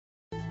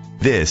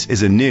This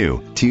is a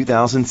new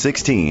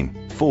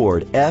 2016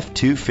 Ford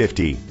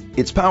F-250.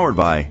 It's powered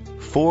by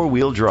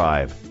four-wheel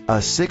drive, a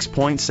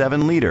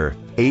 6.7-liter,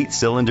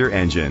 8-cylinder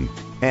engine,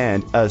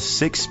 and a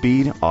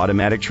 6-speed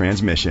automatic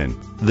transmission.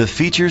 The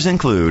features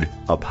include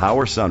a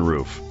power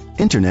sunroof,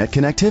 internet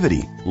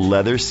connectivity,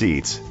 leather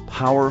seats,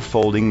 power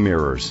folding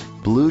mirrors,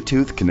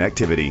 Bluetooth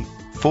connectivity,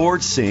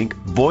 Ford Sync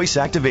voice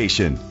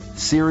activation,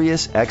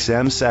 Sirius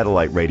XM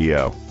satellite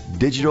radio,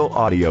 digital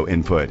audio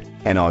input,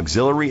 and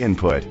auxiliary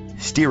input,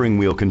 steering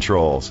wheel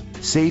controls.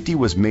 Safety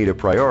was made a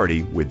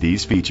priority with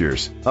these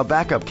features: a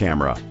backup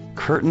camera,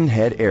 curtain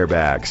head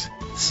airbags,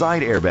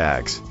 side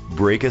airbags,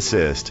 brake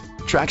assist,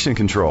 traction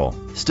control,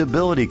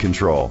 stability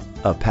control,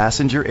 a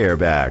passenger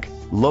airbag,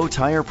 low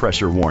tire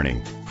pressure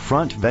warning,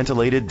 front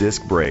ventilated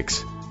disc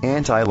brakes,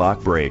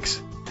 anti-lock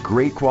brakes.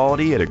 Great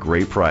quality at a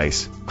great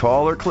price.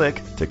 Call or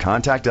click to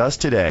contact us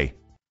today.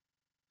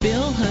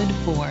 Bill Hood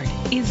Ford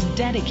is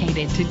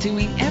dedicated to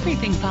doing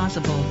everything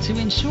possible to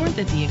ensure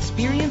that the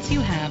experience you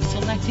have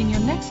selecting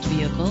your next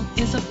vehicle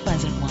is a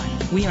pleasant one.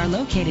 We are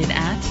located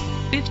at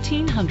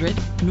 1500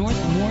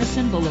 North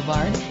Morrison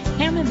Boulevard,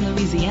 Hammond,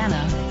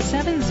 Louisiana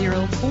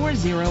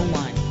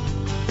 70401.